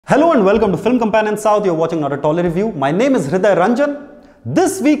Hello and welcome to Film Companion South. You're watching not a Tolly review. My name is Hriday Ranjan.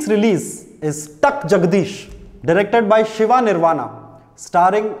 This week's release is Tuck Jagadish, directed by Shiva Nirvana,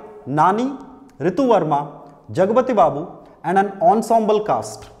 starring Nani, Ritu Verma, Jagpati Babu, and an ensemble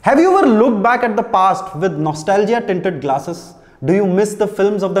cast. Have you ever looked back at the past with nostalgia-tinted glasses? Do you miss the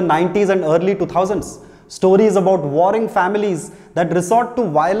films of the 90s and early 2000s? Stories about warring families that resort to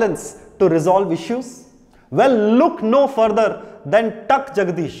violence to resolve issues? Well, look no further than Tuck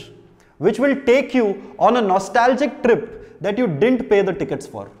Jagadish, which will take you on a nostalgic trip that you didn't pay the tickets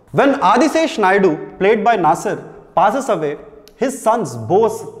for. When Adisesh Naidu, played by Nasir, passes away, his sons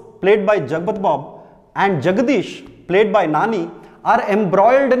Bose, played by Jagpat Bob, and Jagadish, played by Nani, are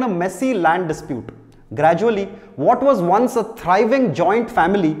embroiled in a messy land dispute. Gradually, what was once a thriving joint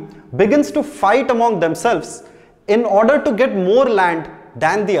family begins to fight among themselves in order to get more land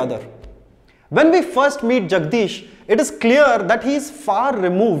than the other. When we first meet Jagadish, it is clear that he is far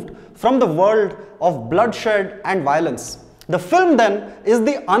removed from the world of bloodshed and violence. The film then is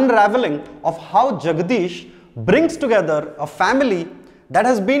the unraveling of how Jagadish brings together a family that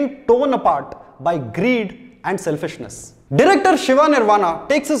has been torn apart by greed and selfishness. Director Shiva Nirvana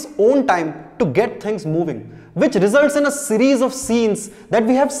takes his own time to get things moving, which results in a series of scenes that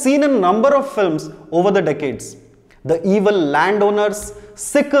we have seen in a number of films over the decades. The evil landowners,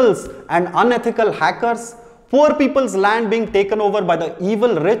 sickles and unethical hackers, poor people's land being taken over by the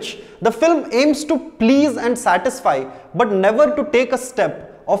evil rich. The film aims to please and satisfy, but never to take a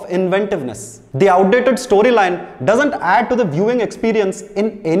step of inventiveness. The outdated storyline doesn't add to the viewing experience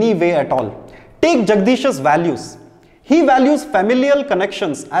in any way at all. Take Jagdish's values. He values familial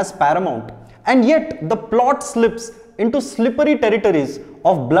connections as paramount, and yet the plot slips into slippery territories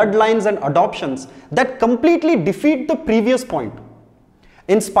of bloodlines and adoptions that completely defeat the previous point.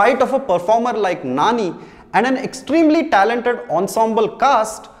 In spite of a performer like Nani and an extremely talented ensemble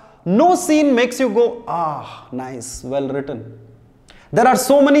cast, no scene makes you go, ah, nice, well written. There are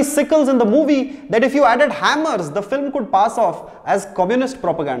so many sickles in the movie that if you added hammers, the film could pass off as communist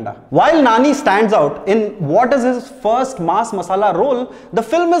propaganda. While Nani stands out in what is his first mass masala role, the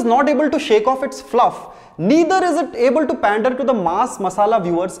film is not able to shake off its fluff. Neither is it able to pander to the mass masala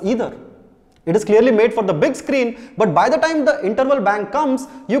viewers either. It is clearly made for the big screen, but by the time the interval bang comes,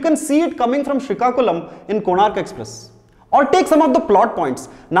 you can see it coming from Srikakulam in Konark Express. Or take some of the plot points.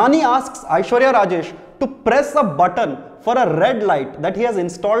 Nani asks Aishwarya Rajesh to press a button for a red light that he has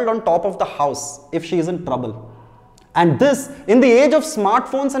installed on top of the house if she is in trouble. And this, in the age of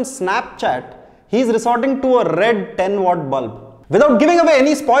smartphones and Snapchat, he is resorting to a red 10-watt bulb. Without giving away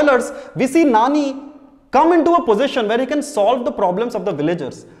any spoilers, we see Nani come into a position where he can solve the problems of the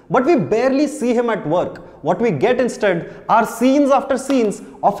villagers. But we barely see him at work. What we get instead are scenes after scenes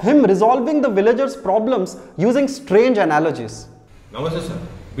of him resolving the villagers' problems using strange analogies. Namaste sir.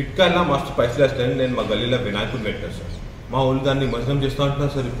 Bitcoin la must paisla stand and ma galila vinayakudi pettar sir. Ma olu danni namasam chestha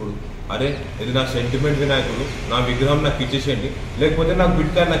antunnaru sir ippudu. Are idi na sentiment vinayakudu, na vigraham naku icheseyandi, lekapothe naku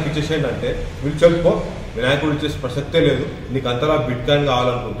bitcoin naku icheseyandi ante will cheppo వినాయకుడు ఇచ్చే ప్రసక్తే లేదు, నీకు అంతలా bit coin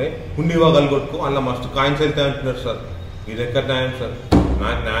కావాలనుకుంటే హుండీ ఇవ్వగలు కొట్టుకో, అందులో మస్తు కాయిన్స్ వెళ్తాయి అంటున్నారు సార్. ఇది ఎక్కడ న్యాయం సార్?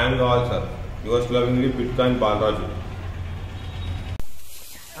 నాకు న్యాయం కావాలి sir. Yours lovingly bit coin Balaraju.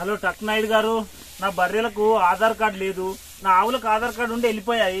 Hello టక్ నాయుడు గారు, నా బర్రెలకు ఆధార్ కార్డు లేదు, నా ఆవులకు ఆధార్ కార్డు ఉండి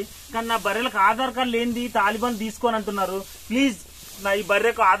వెళ్ళిపోయాయి, కానీ నా బర్రెలకు ఆధార్ కార్డు లేనిది తాలిబాన్ తీసుకొని అంటున్నారు. ప్లీజ్ నా ఈ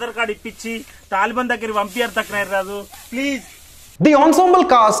బర్రెకు ఆధార్ కార్డు ఇప్పించి తాలిబాన్ దగ్గర పంపించారు టక్ నాయుడు రాజు, please. The ensemble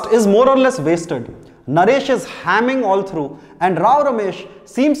cast is more or less wasted. Naresh is hamming all through, and Rao Ramesh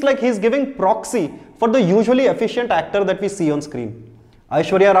seems like he's giving proxy for the usually efficient actor that we see on screen.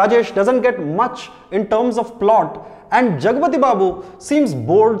 Aishwarya Rajesh doesn't get much in terms of plot, and Jagpati Babu seems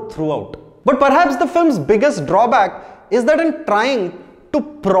bored throughout. But perhaps the film's biggest drawback is that in trying to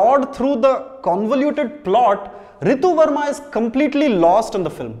prod through the convoluted plot, Ritu Verma is completely lost in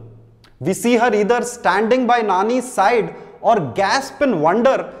the film. We see her either standing by Nani's side or gasp in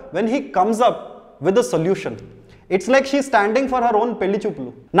wonder when he comes up with a solution. It's like she's standing for her own pelli chuplu.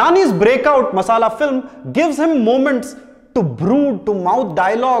 Nani's breakout masala film gives him moments to brood, to mouth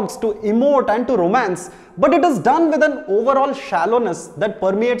dialogues, to emote and to romance, but it is done with an overall shallowness that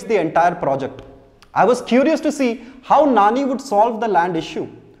permeates the entire project. I was curious to see how Nani would solve the land issue,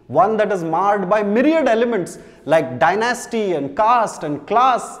 one that is marred by myriad elements like dynasty and caste and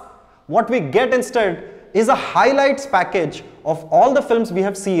class. What we get instead is a highlights package of all the films we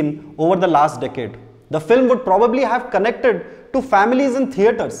have seen over the last decade. The film would probably have connected to families in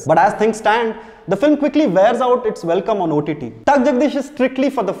theatres, but as things stand, the film quickly wears out its welcome on OTT. Tuck Jagadish is strictly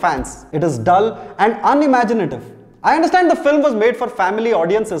for the fans. It is dull and unimaginative. I understand the film was made for family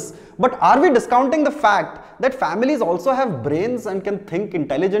audiences, But are we discounting the fact that families also have brains and can think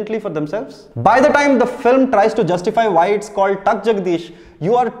intelligently for themselves? By the time the film tries to justify why it's called Tak Jagadish,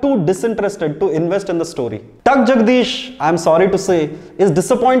 you are too disinterested to invest in the story. Tak Jagadish, I'm sorry to say, is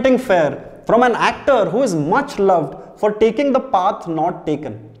disappointing fare from an actor who is much loved for taking the path not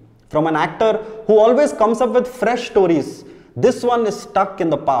taken. From an actor who always comes up with fresh stories, this one is stuck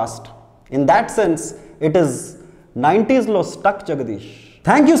in the past. In that sense, it is 90s lo stuck Jagadish.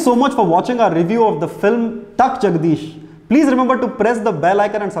 Thank you so much for watching our review of the film Tak Jagadish. Please remember to press the bell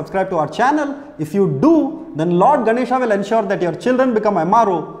icon and subscribe to our channel. If you do, then Lord Ganesha will ensure that your children become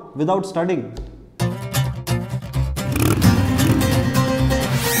MRO without studying.